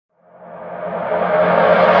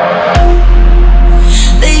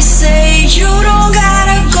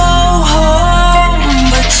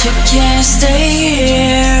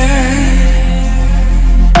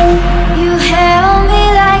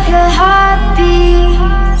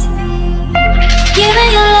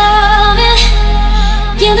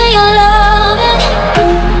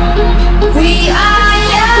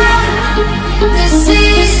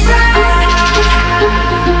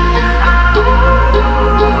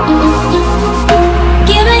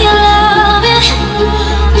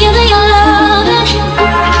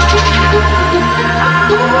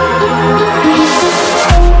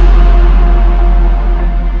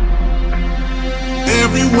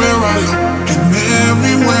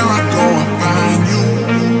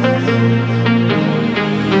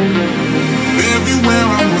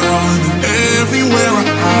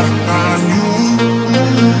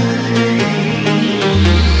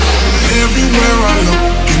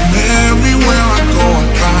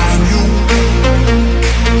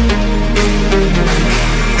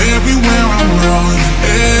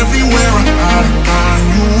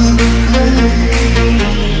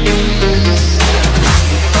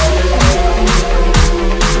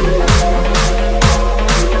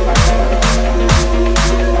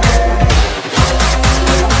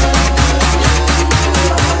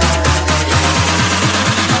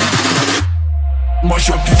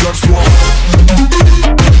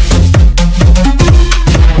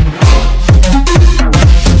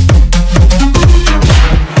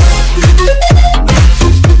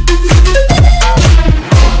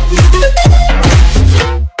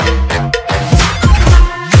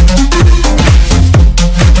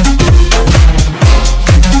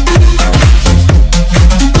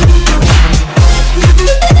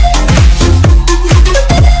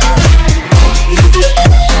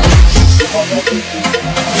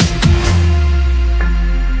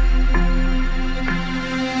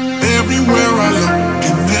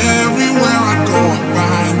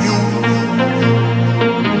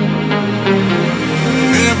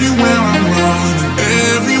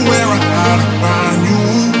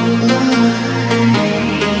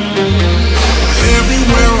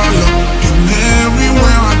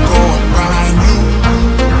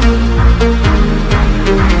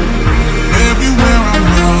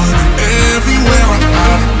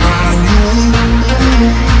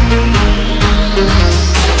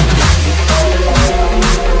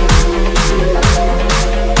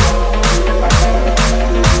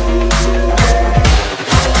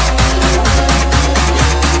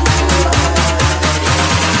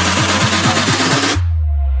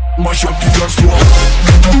mash up the dance floor.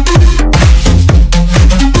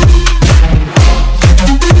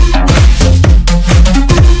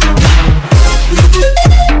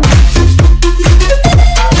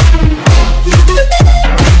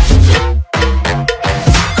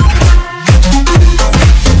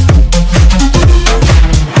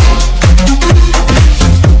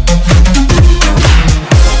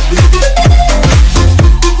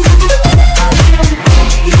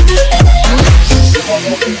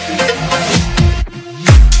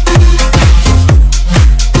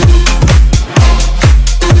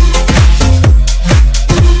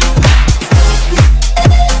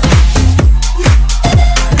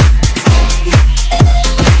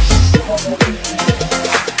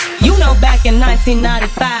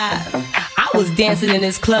 Dancing in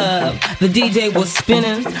this club, the DJ was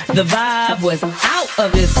spinning, the vibe was out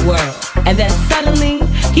of this world. And then suddenly,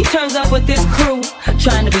 he turns up with this crew,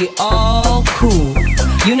 trying to be all cool.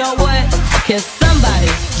 You know what? Can somebody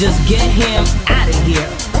just get him out of here?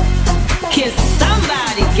 Can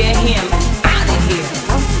somebody get him out of here?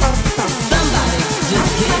 Somebody just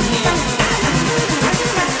get him out of here.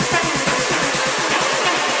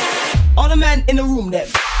 All the men in the room then.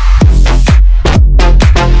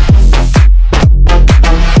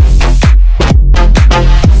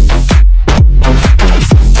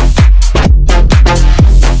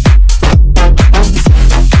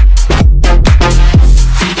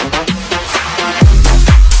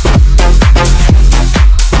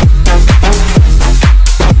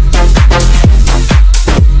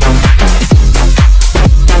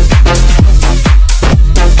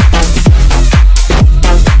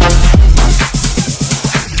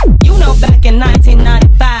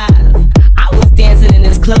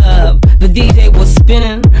 The DJ was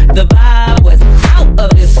spinning, the vibe was out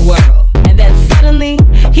of this world. And then suddenly,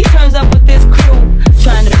 he turns up with this crew,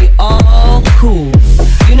 trying to be all cool.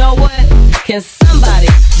 You know what? Can somebody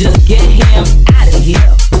just get him out of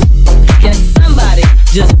here? Can somebody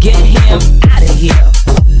just get him out of here?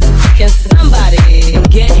 Can somebody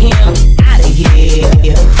get him out of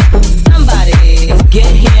here? Somebody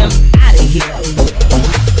get him out of here.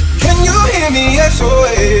 Can you hear me?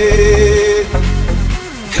 SOS.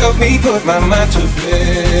 Help me put my mind to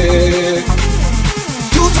bed.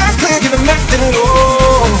 2 times clear, and I'm acting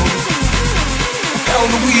low. Down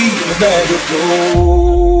the weed in a bag of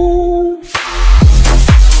gold.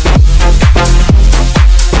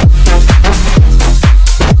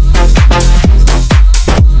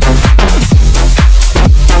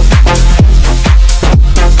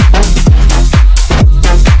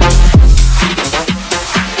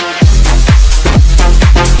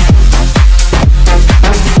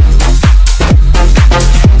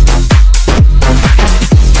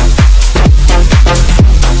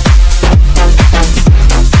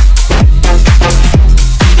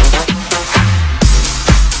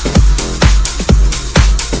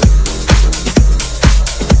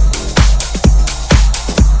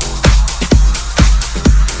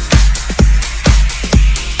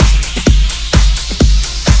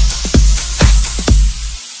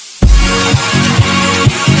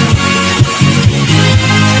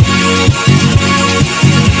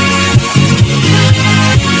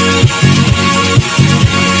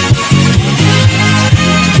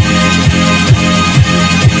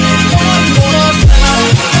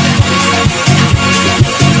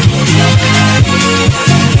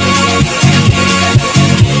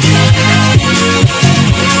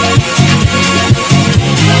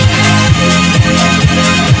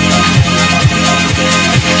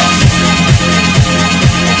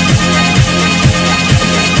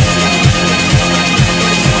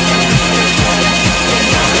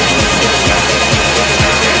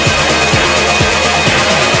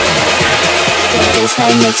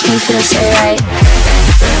 Makes me feel so right.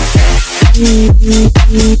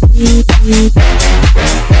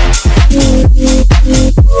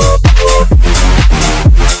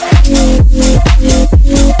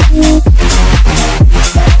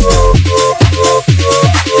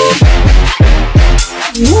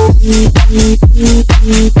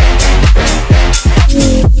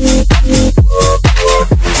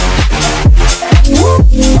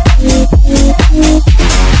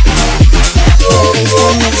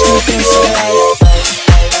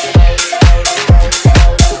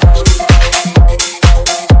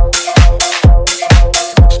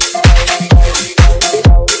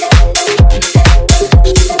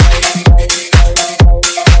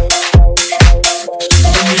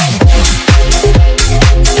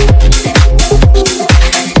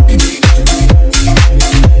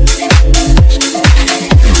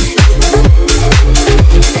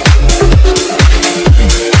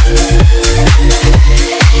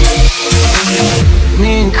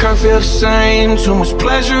 don't feel the same. Too much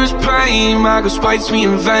pleasure is pain. My girl spites me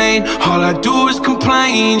in vain. All I do is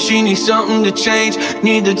complain. She needs something to change.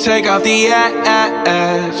 Need to take off the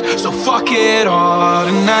ass. So fuck it all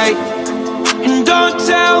tonight. And don't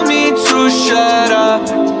tell me to shut up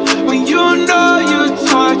when you know you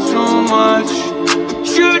talk too much.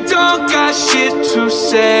 You don't got shit to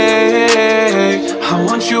say. I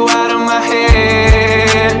want you out of my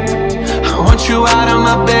head. I want you out of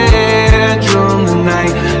my bedroom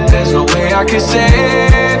tonight. There's no way I can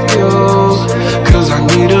save you, cause I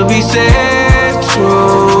need to be saved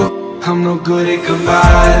too. I'm no good at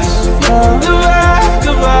goodbyes. Goodbye,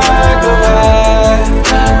 goodbye, goodbye.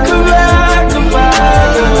 Goodbye, goodbye,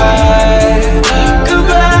 goodbye.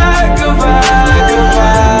 Goodbye, goodbye,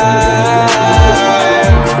 goodbye.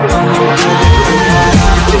 I'm no good at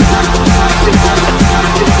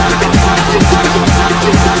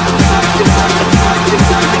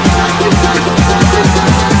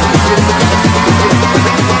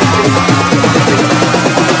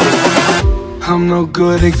I'm no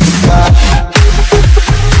good at goodbye.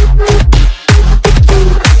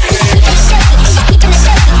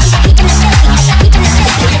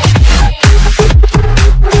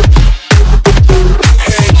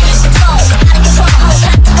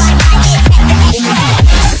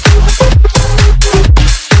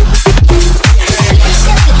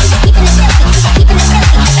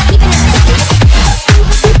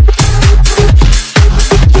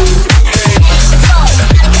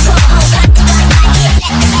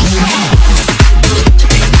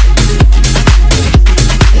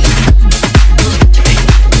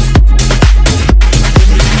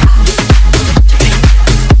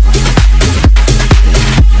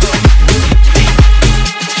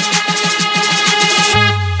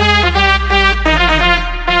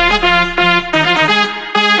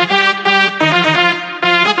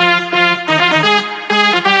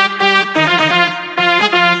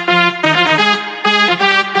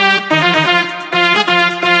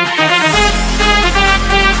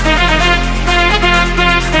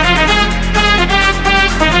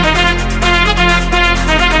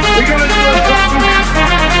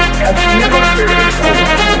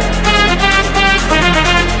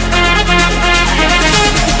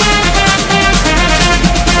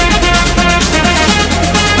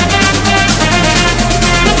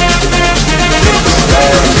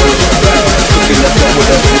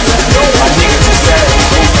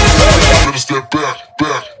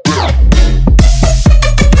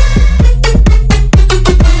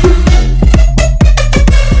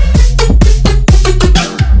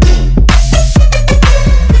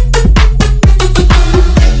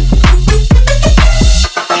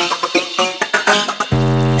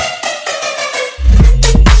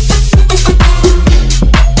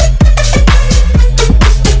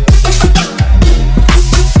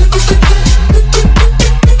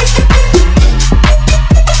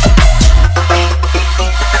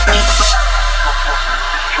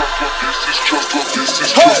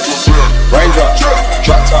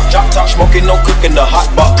 Smoking, no cooking, the hot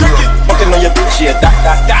pot. Fucking on your bitch, yeah, that.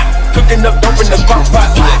 Cooking up dope in the crock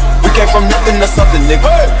pot. We came from nothing to something,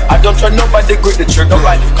 nigga. I don't try nobody, grip the trigger.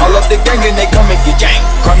 Nobody call up the gang and they come and get gang.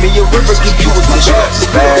 Cry me a river, give you a tissue.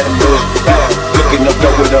 Bad news, bad. Cooking up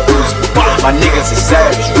dope with a ooze. My niggas is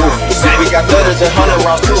savage, ruthless. We got letters and 100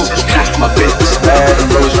 rounds too. My bitch is bad and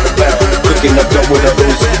news, bad. Cooking up dope with a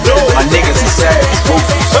ooze. My niggas is savage,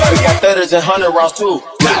 ruthless. We got letters and 100 rounds too.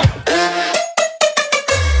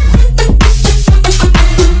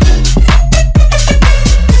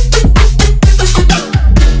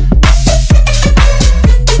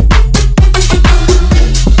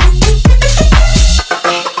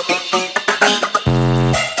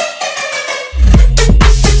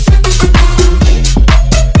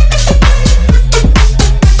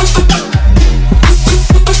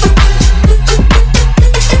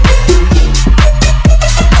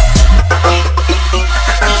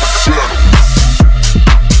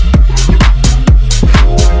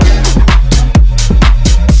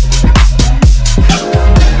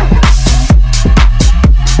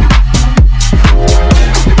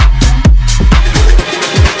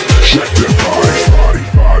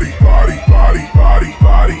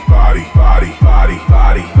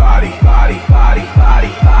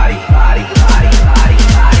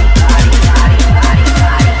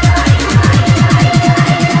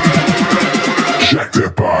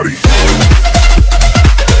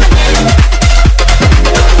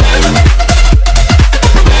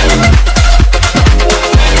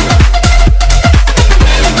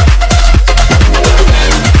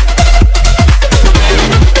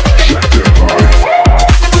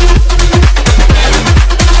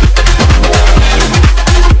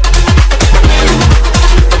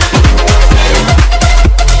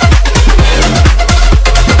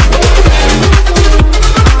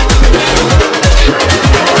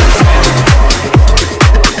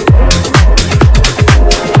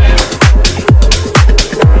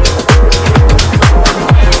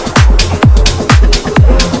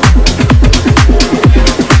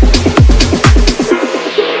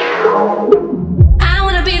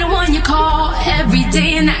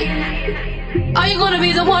 day and night? Are you gonna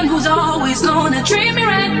be the one who's always gonna treat me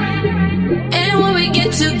right? And when we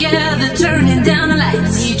get together, turning down the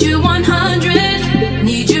lights. Need you 100,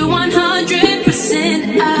 need you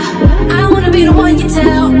 100%. I wanna be the one you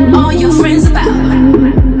tell all your friends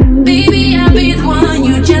about. Baby, I'll be the one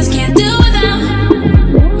you just can't do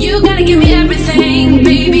without. You gotta give me everything,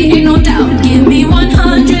 baby, ain't no doubt. Give me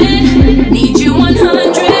 100, need you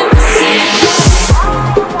 100%.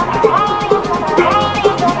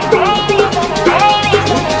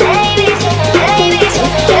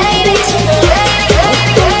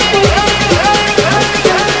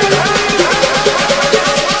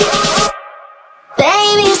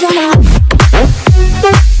 Baby's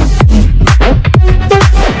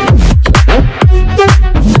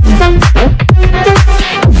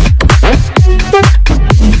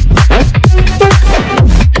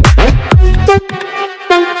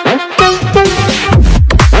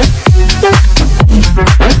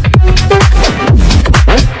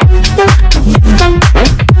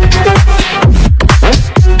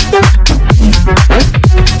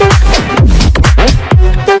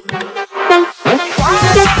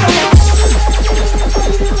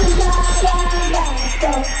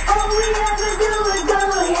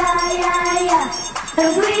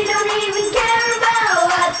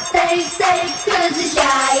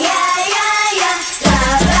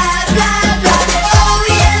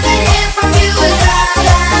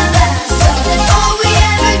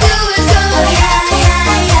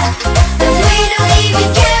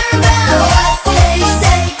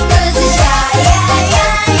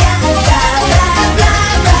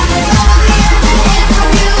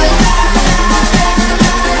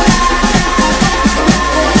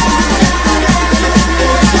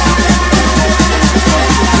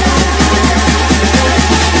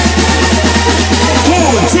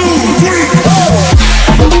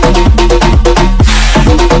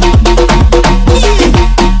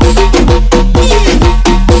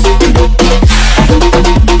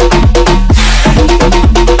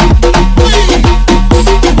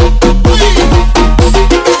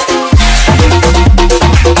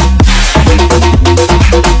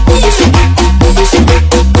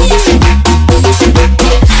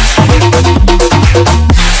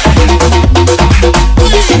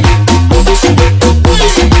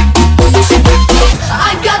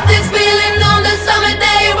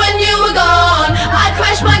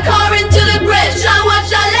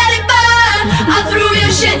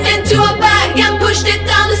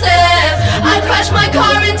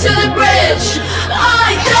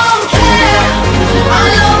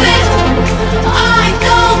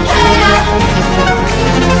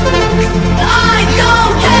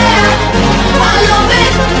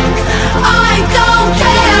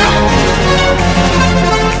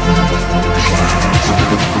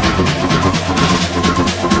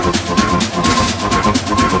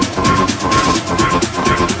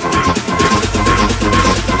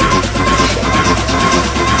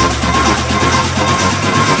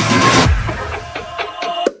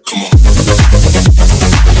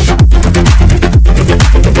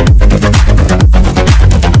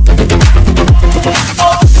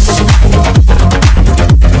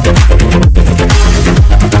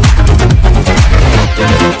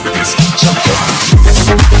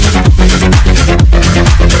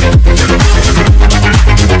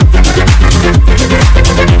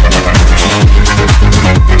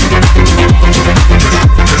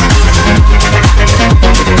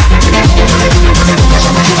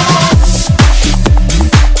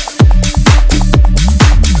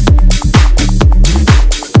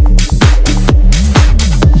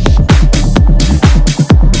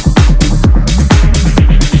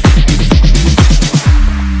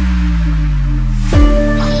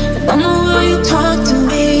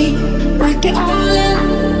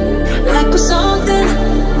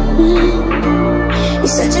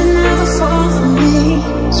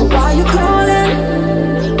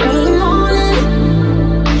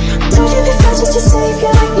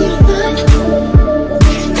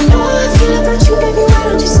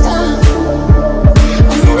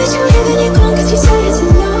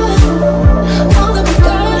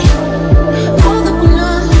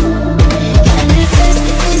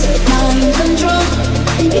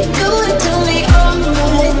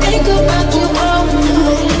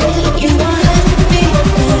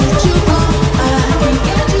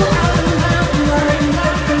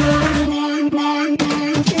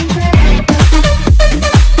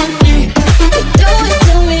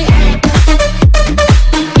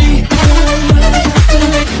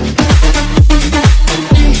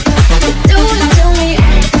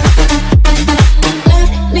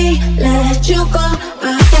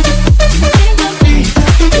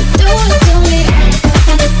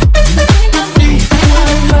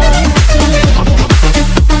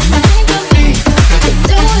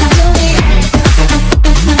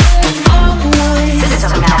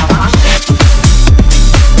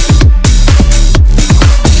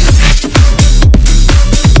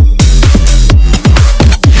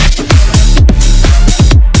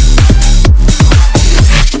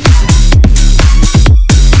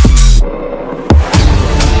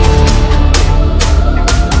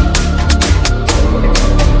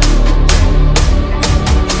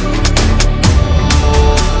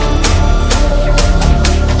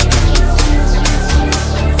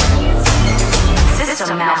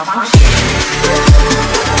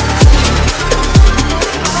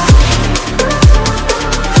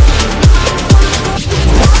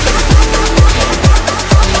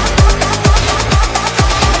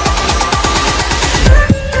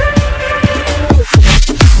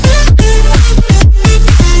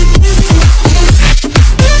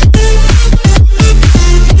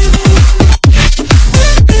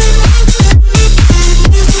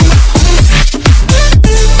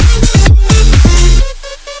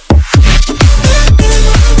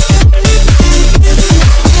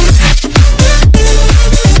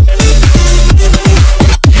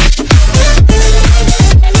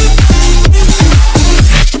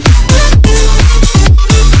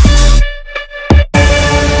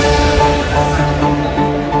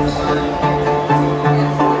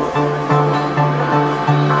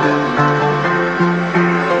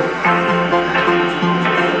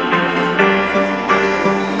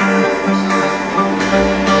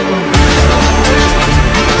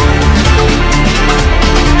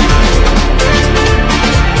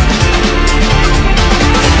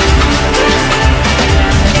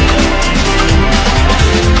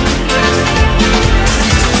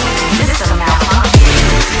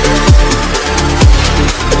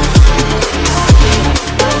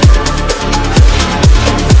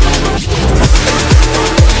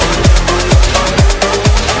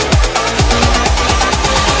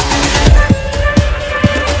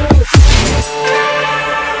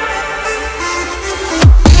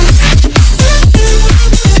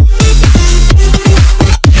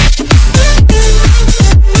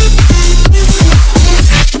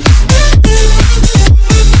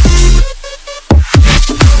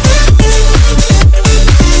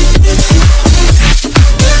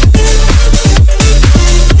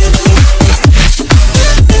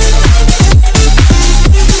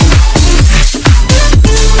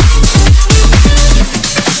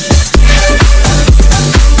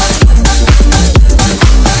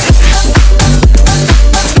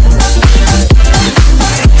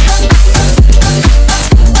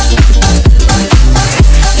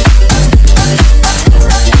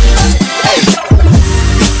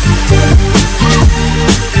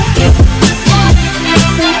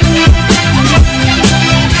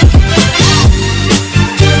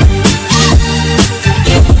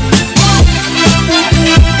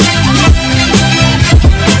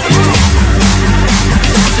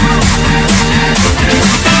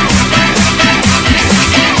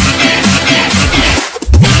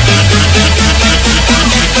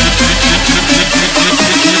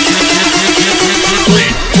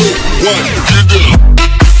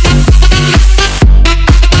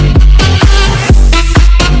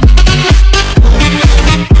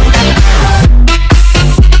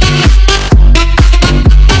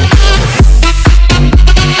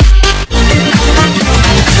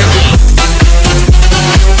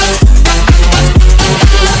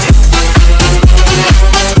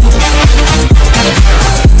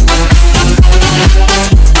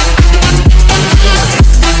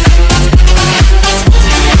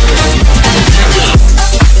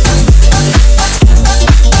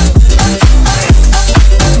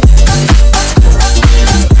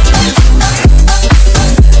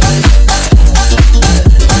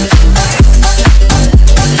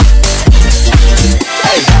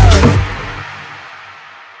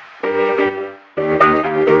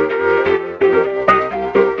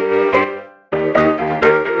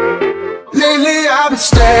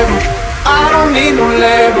need no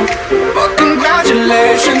label, but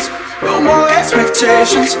congratulations. No more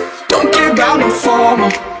expectations, don't care about no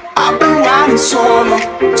formal. I've been riding solo,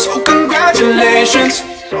 so congratulations.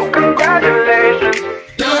 So congratulations.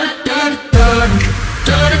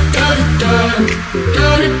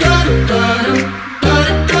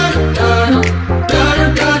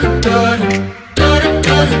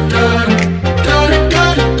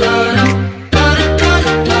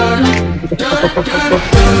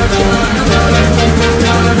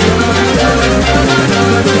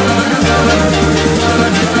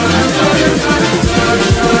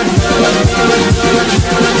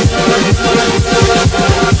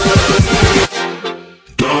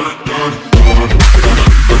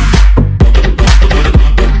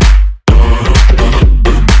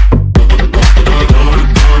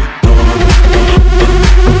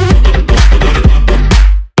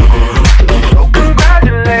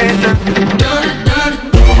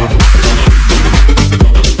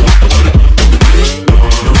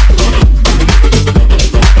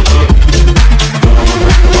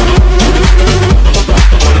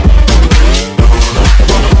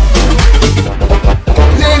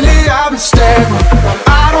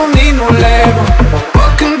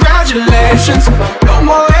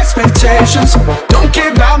 Don't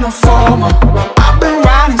care about no formal. I've been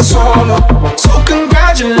riding solo, so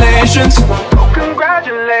congratulations. So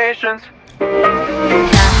congratulations.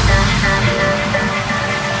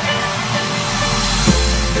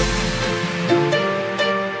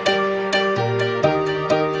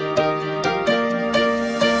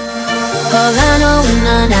 Havana, ooh,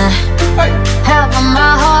 na na. Half of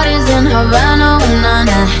my heart is in Havana, ooh, na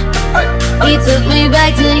na. He took me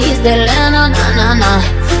back to East Atlanta, na na na.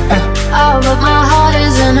 Oh, but my heart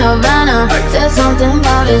is in Havana. There's something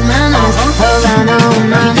about his manners. Havana, ooh,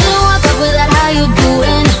 na na. He didn't walk up with that, how you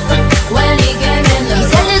doing? When he came in, he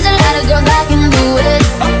said there's a lot of girls that can do it,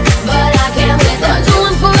 but I can't wait. I'm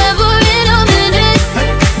doing forever in a minute.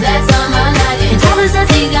 That's on my night. And Tyler says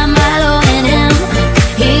he got Milo in him.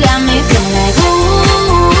 He got me feeling like ooh.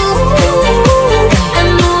 I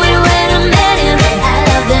knew it when I met him. I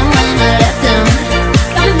loved him when I left him.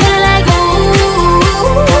 I'm feeling like ooh.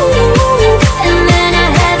 And then I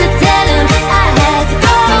had to tell him I had to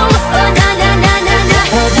go. Oh na na na na na.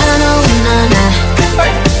 Havana, ooh, na na.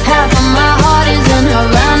 Half of my heart is in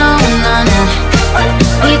Havana, ooh, na na.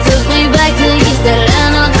 He took me back to East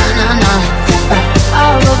Atlanta, na na na.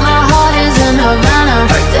 Oh, but my heart is in Havana.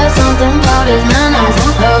 There's something about his manners.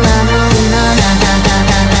 Havana, ooh, na na na na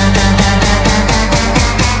na na na na.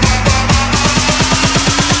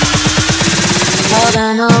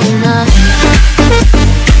 Havana, ooh, na na.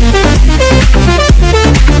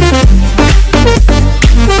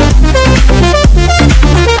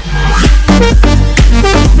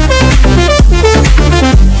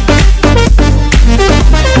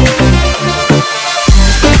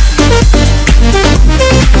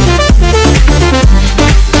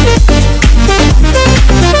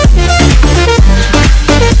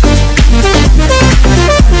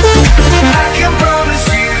 I can promise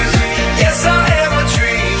you, yes I am a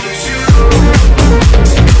dream too.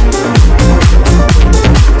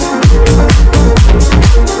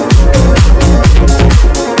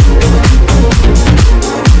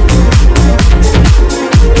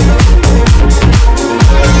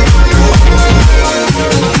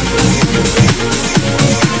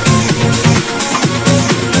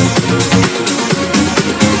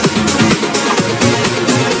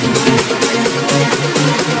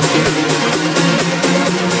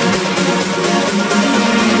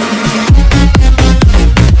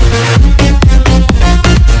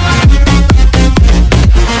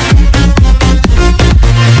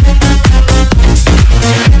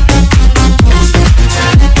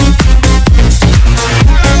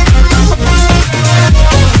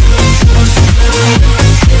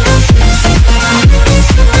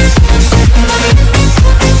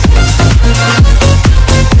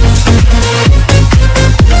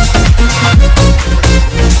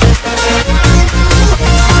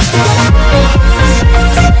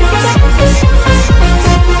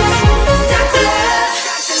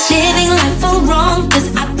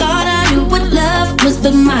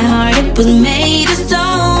 was made of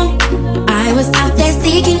stone. I was out there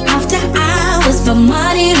seeking after hours for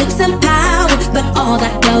money, looks and power, but all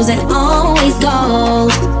that goes and always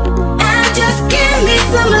goes. And just give me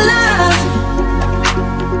some love,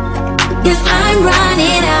 'cause I'm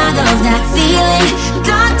running out of that feeling.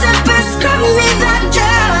 Doctor, prescribe me that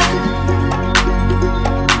drug,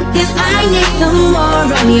 'cause I need some more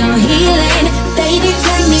of your healing. Baby,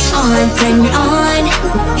 turn me on, turn me on.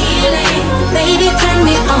 Baby, turn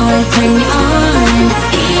me on, turn me on.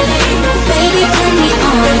 Baby, turn me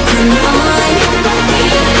on, turn me on.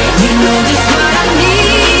 You know just what I need.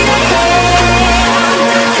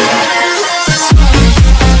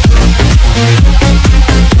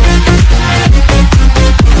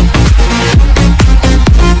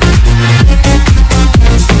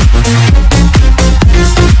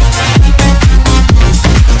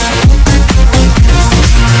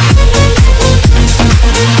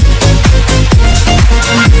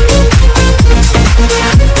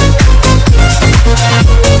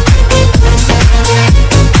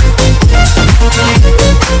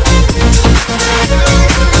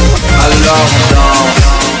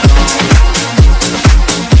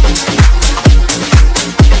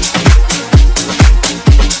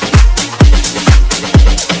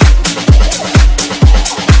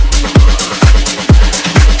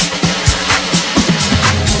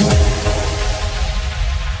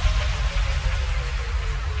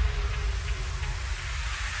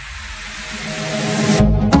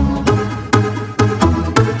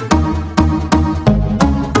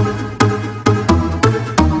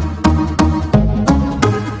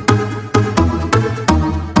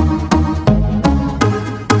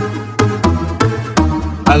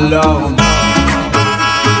 Alone.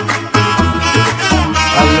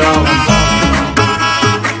 Alone.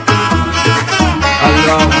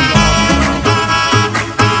 Alone.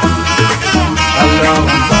 Alone.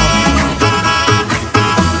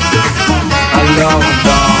 Alone.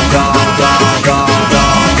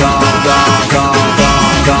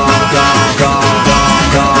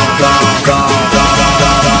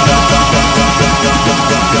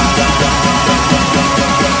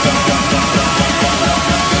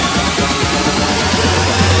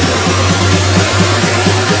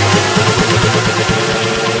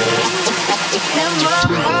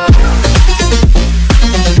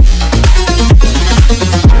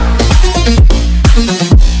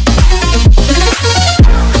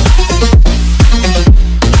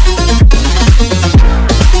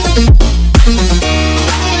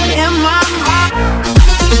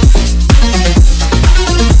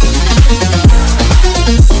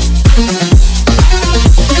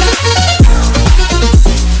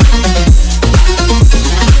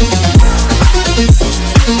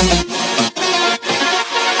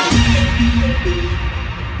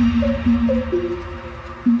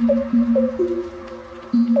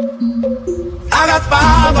 I got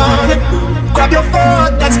 5 on it. Grab your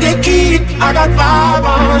phone, that's the key. I got 5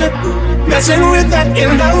 on it. Messing with that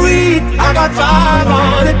in the weed. I got 5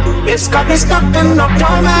 on it. It's got me stuck in the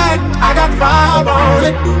format. I got 5 on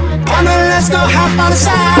it. Come on, let's go hop on the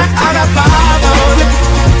side. I got 5 on it.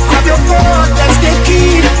 Grab your phone, that's the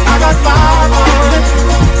key. I got 5 on it.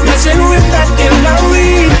 Messing with that in the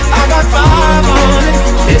weed. I got 5 on it.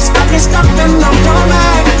 It's got me stuck in the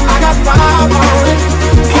format. I got 5 on it.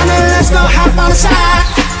 Come on, let's go hop on the side.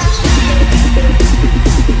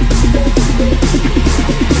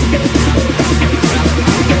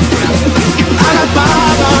 I got 5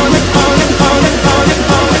 on it, on it, on it, on it,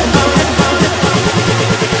 on it, on it, on it.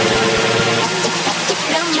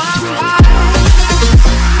 In my mind.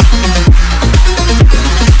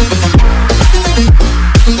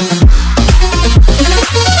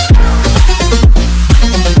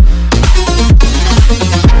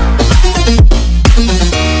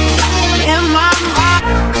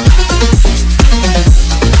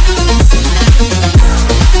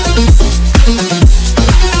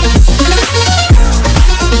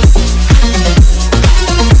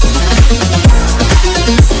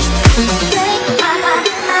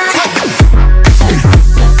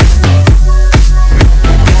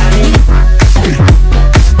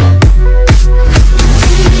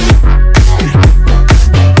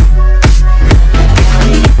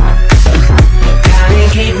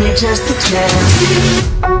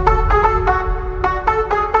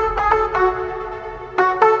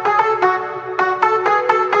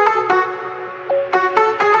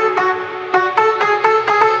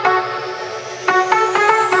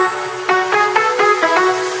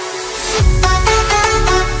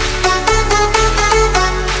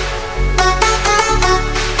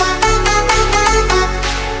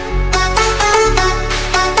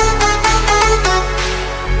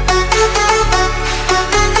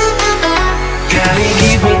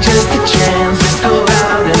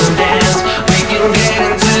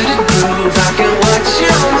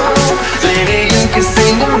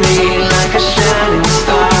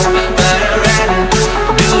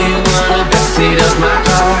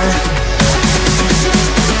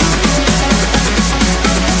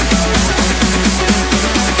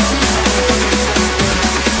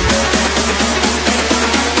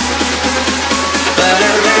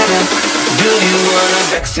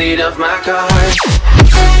 backseat of my car.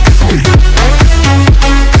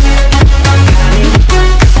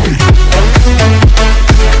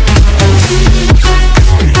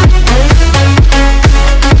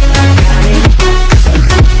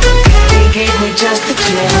 Gave me just a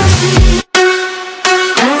chance.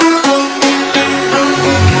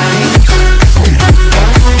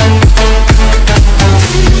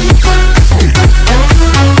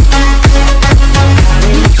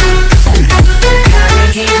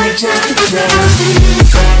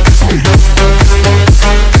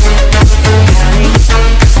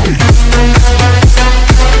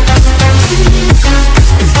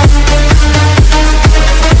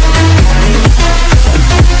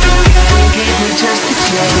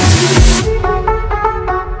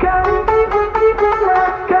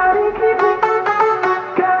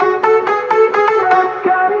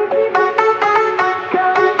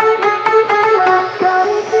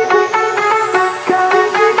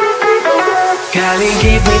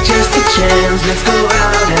 Let's go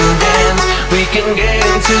out and dance. We can get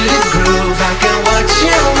into the groove. I can watch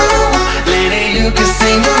you move. Lady, you can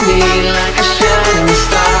sing with me like a shining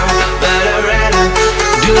star. But I'd rather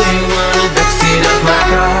do you on the backseat of my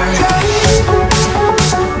car.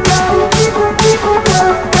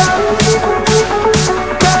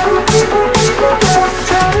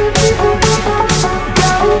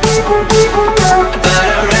 But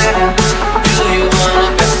I'd rather do you on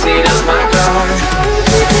the backseat of my car.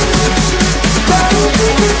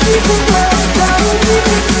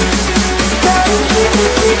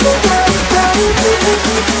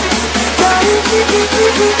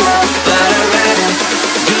 But I'd rather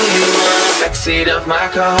do you on the backseat of my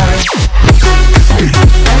car.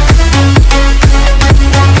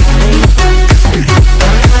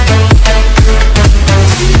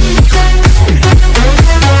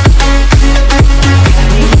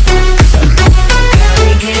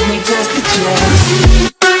 Give me just a chance.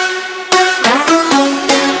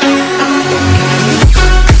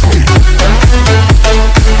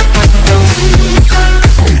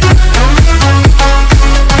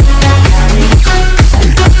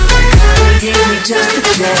 Just a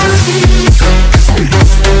chance.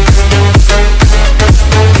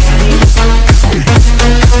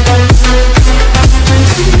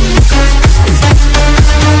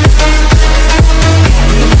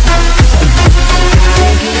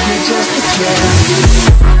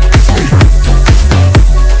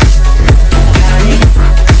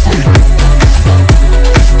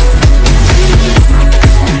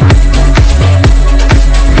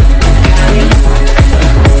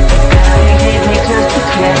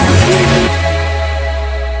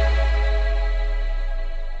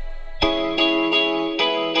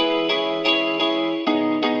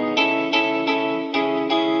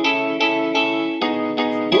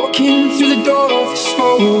 Walking through the door of the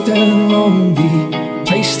small and lonely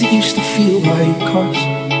place that used to feel like us.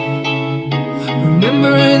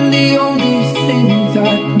 Remembering the only thing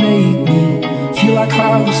that made me feel like I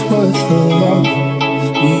was worth the love.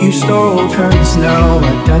 We used to hold hands, now I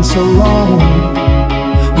dance alone.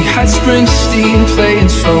 We had Springsteen playing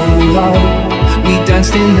so loud. We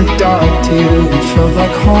danced in the dark till it felt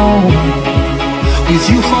like home. With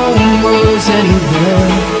you home was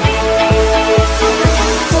anywhere.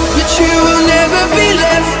 You will never be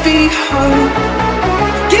left behind.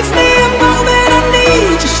 Give me a moment, I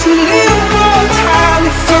need just a little more time.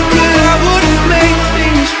 If I could, I would have made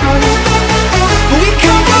things right. But we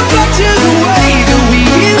can't go back to the way that we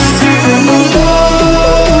used to.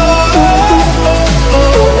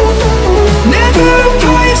 Never a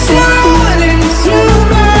place running through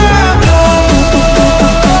my blood.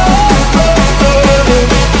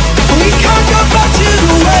 We can't go back to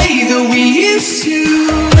the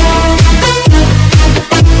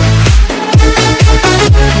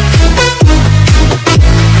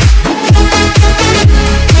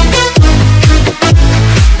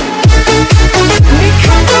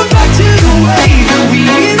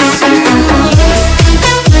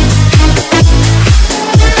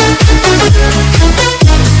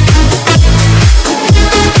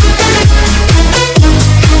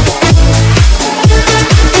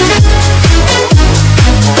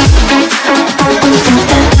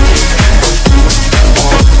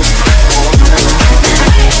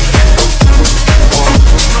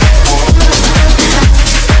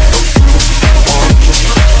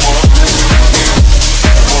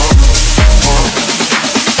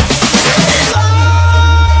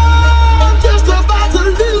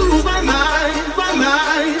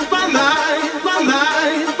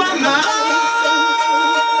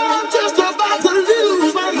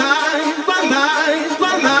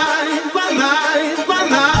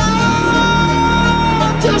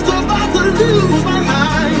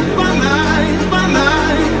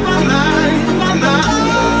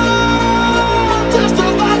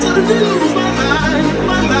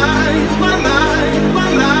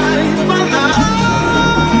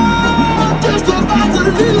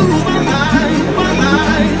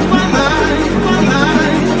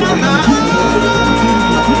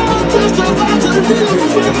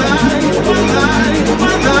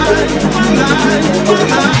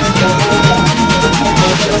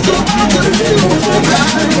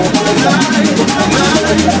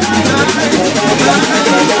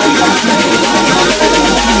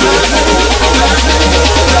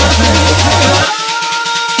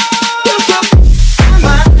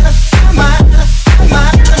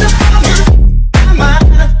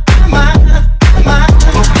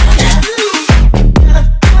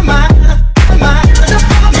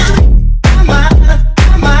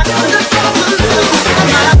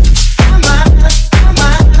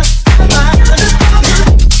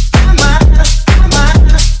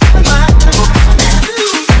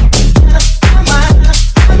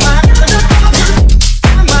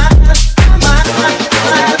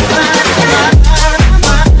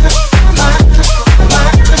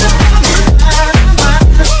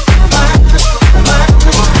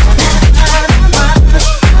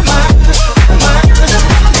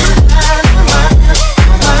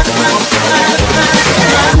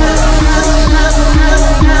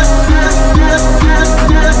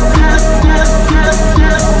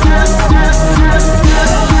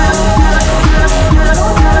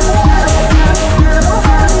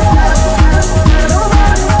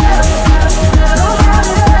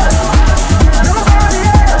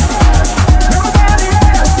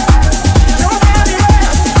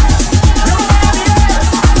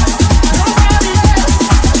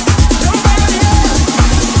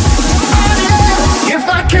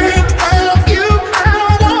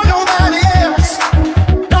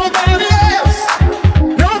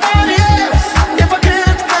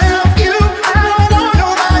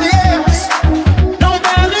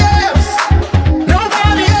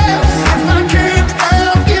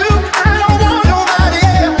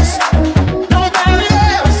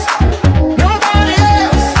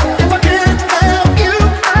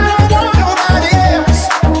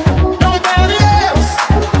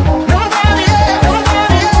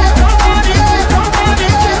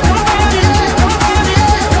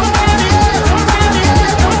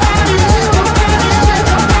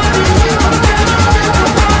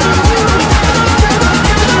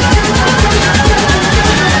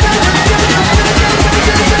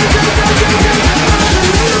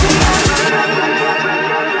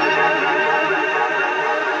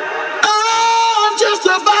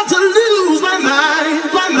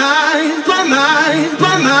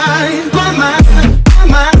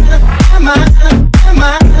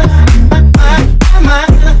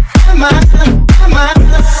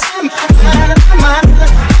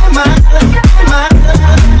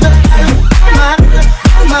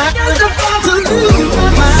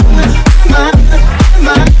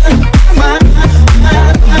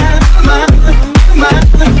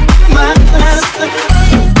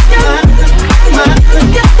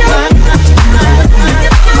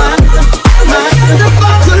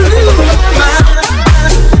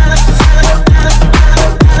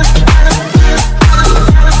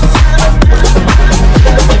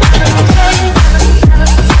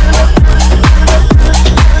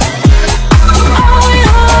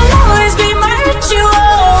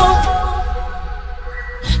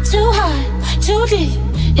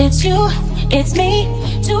It's me,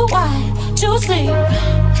 too wide to sleep.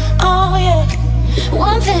 Oh yeah.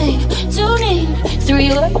 One thing, two need,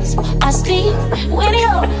 three words I speak when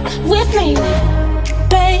you're with me,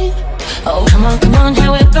 babe. Oh come on,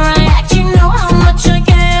 however I act, you know how much I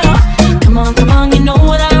care. Come on, you know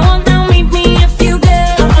what I want. Now meet me if you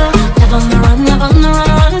dare. Live on the run,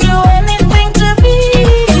 run, do anything to be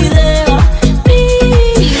there, be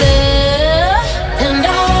there. And I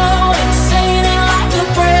always saying it like a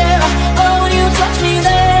prayer. Oh, when you touch me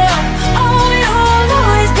there, oh, you'll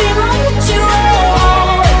always be my ritual.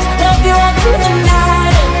 Always love you all through the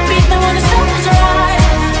night, beat me when the sun is right.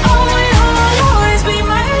 Oh, you'll always be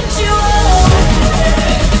my ritual.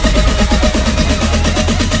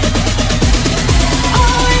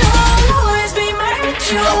 Oh,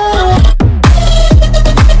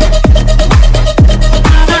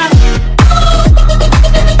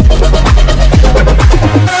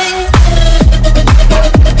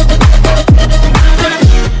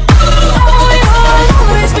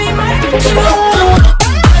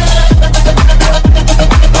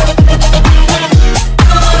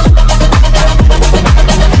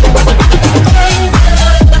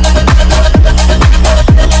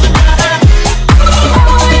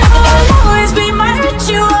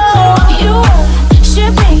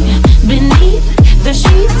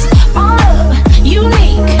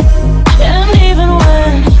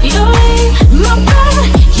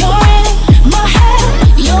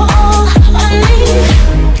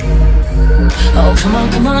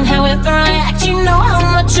 on, however I act, you know how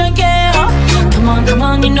much I care. Come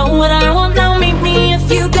on, you know what I want, now meet me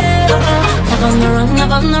if you dare. Love on the run,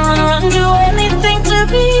 run, do anything to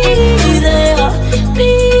be there,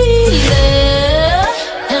 be there.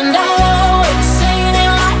 And I'll always say it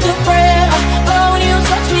like a prayer, but when you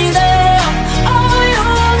touch me there, oh,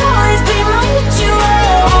 you'll always be my ritual.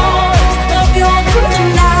 Love you all through the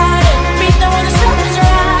night, be there when the sun is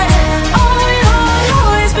right. Oh, you'll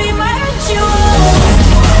always be my ritual.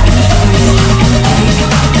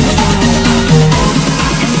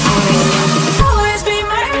 Always be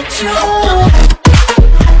my ritual.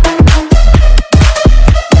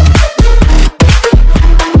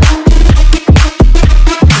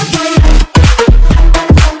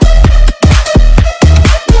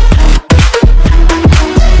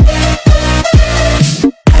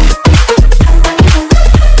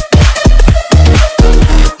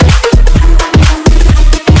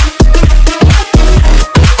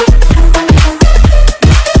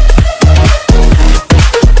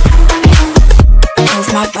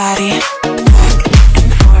 My body back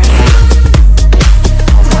and forth.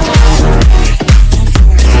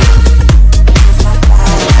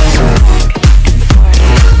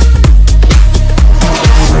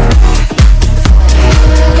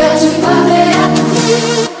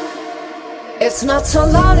 It's not so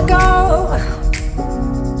long ago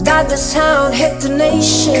that the sound hit the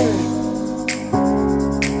nation.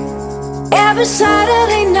 Every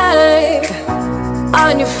Saturday night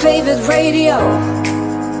on your favorite radio,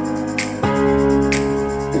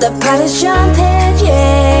 the party's jumping,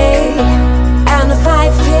 yeah, and the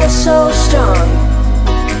vibe feels so strong.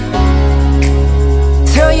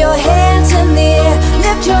 Throw your hands in the air,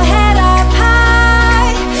 lift your head up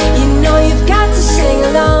high. You know you've got to sing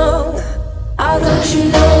along. Oh, don't you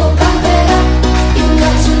know?